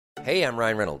Hey, I'm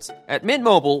Ryan Reynolds. At Mint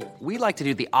Mobile, we like to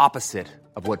do the opposite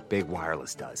of what Big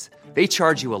Wireless does. They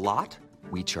charge you a lot,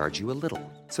 we charge you a little.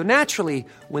 So naturally,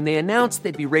 when they announced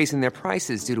they'd be raising their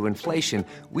prices due to inflation,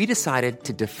 we decided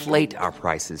to deflate our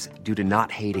prices due to not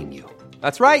hating you.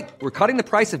 That's right. We're cutting the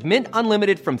price of Mint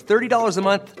Unlimited from $30 a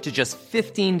month to just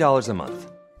 $15 a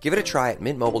month. Give it a try at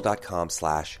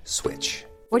mintmobile.com/switch.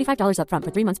 $45 up front for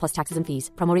 3 months plus taxes and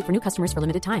fees. Promo rate for new customers for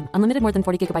limited time. Unlimited more than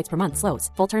 40 gigabytes per month. Slows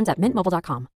full terms at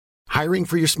mintmobile.com. Hiring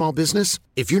for your small business?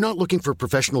 If you're not looking for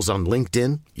professionals on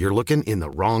LinkedIn, you're looking in the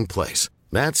wrong place.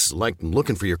 That's like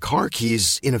looking for your car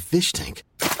keys in a fish tank.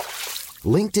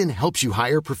 LinkedIn helps you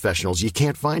hire professionals you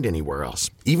can't find anywhere else,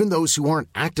 even those who aren't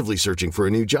actively searching for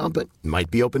a new job but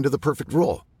might be open to the perfect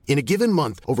role. In a given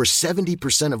month, over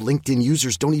 70% of LinkedIn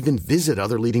users don't even visit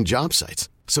other leading job sites.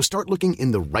 So start looking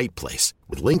in the right place.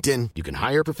 With LinkedIn, you can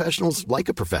hire professionals like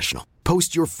a professional.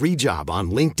 Post your free job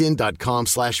on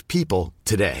linkedin.com/people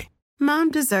today.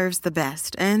 Mom deserves the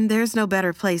best, and there's no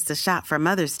better place to shop for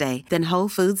Mother's Day than Whole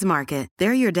Foods Market.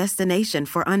 They're your destination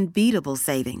for unbeatable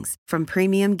savings, from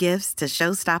premium gifts to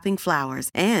show-stopping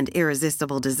flowers and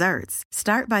irresistible desserts.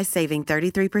 Start by saving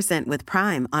 33% with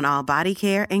Prime on all body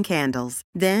care and candles.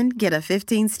 Then get a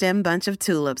 15-stem bunch of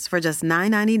tulips for just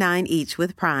 $9.99 each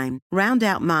with Prime. Round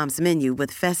out Mom's menu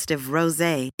with festive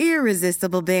rosé,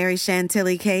 irresistible berry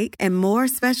chantilly cake, and more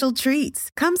special treats.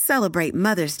 Come celebrate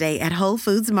Mother's Day at Whole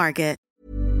Foods Market.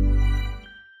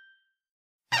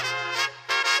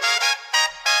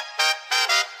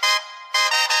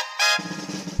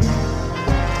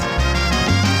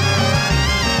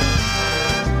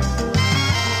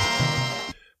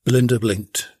 Belinda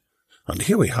blinked, and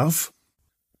here we have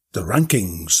the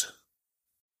rankings.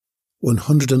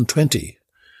 120.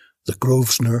 The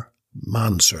Grosvenor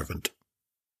manservant.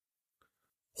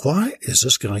 Why is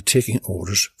this guy taking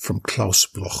orders from Klaus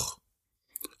Bloch?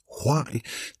 Why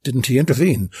didn't he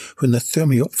intervene when the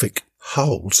thermophic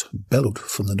howls bellowed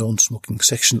from the non-smoking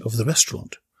section of the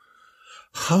restaurant?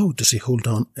 How does he hold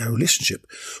on a relationship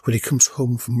when he comes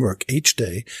home from work each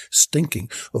day stinking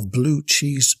of blue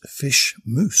cheese fish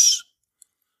mousse?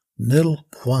 Nil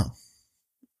point.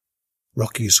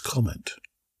 Rocky's comment.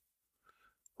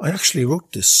 I actually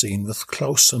wrote this scene with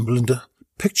Klaus and Belinda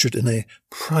pictured in a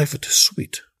private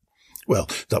suite. Well,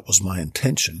 that was my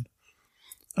intention.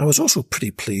 I was also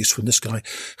pretty pleased when this guy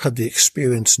had the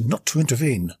experience not to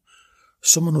intervene.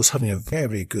 Someone was having a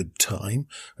very good time,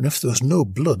 and if there was no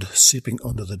blood seeping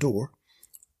under the door,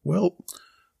 well,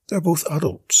 they're both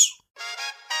adults.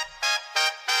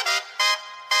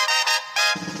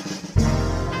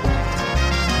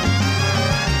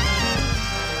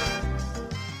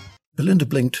 Belinda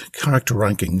Blinked Character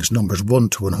Rankings numbers 1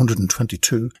 to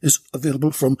 122 is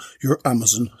available from your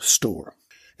Amazon store.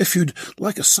 If you'd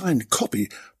like a signed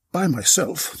copy by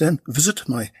myself, then visit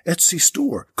my Etsy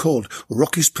store called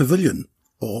Rocky's Pavilion.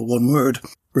 All one word.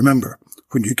 Remember,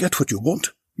 when you get what you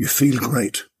want, you feel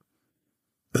great.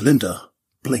 Belinda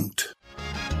Blinked.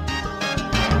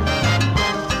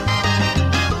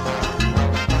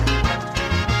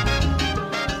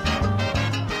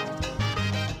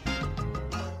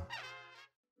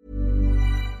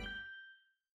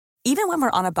 Even when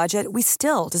we're on a budget, we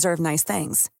still deserve nice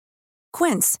things.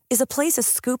 Quince is a place to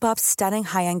scoop up stunning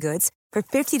high-end goods for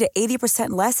 50 to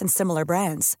 80% less than similar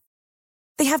brands.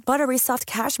 They have buttery soft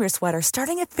cashmere sweaters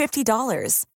starting at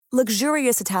 $50,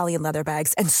 luxurious Italian leather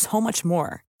bags, and so much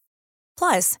more.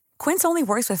 Plus, Quince only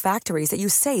works with factories that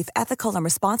use safe, ethical, and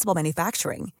responsible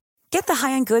manufacturing. Get the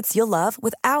high-end goods you'll love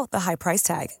without the high price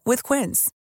tag with Quince.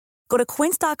 Go to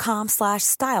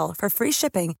quince.com/style for free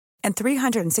shipping and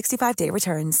 365-day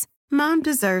returns. Mom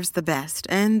deserves the best,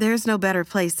 and there's no better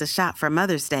place to shop for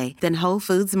Mother's Day than Whole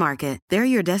Foods Market. They're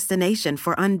your destination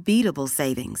for unbeatable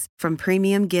savings, from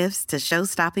premium gifts to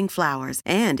show-stopping flowers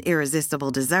and irresistible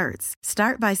desserts.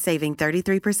 Start by saving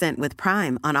 33% with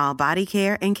Prime on all body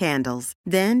care and candles.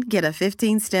 Then get a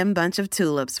 15-stem bunch of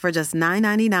tulips for just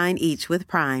 $9.99 each with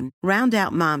Prime. Round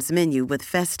out Mom's menu with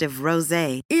festive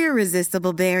rosé,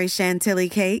 irresistible berry chantilly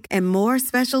cake, and more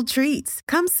special treats.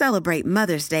 Come celebrate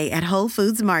Mother's Day at Whole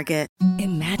Foods Market.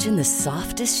 Imagine the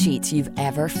softest sheets you've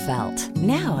ever felt.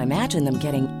 Now imagine them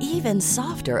getting even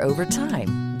softer over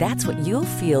time. That's what you'll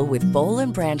feel with Boll &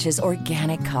 Branch's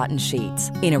organic cotton sheets.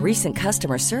 In a recent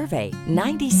customer survey,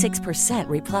 96%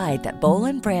 replied that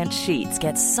Boll & Branch sheets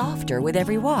get softer with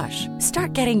every wash.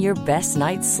 Start getting your best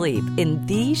night's sleep in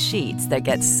these sheets that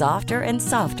get softer and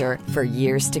softer for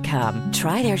years to come.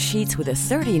 Try their sheets with a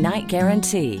 30-night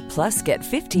guarantee. Plus, get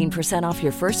 15% off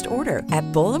your first order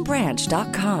at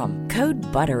bollandbranch.com. Code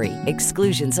BUTTERY.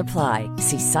 Exclusions apply.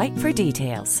 See site for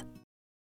details.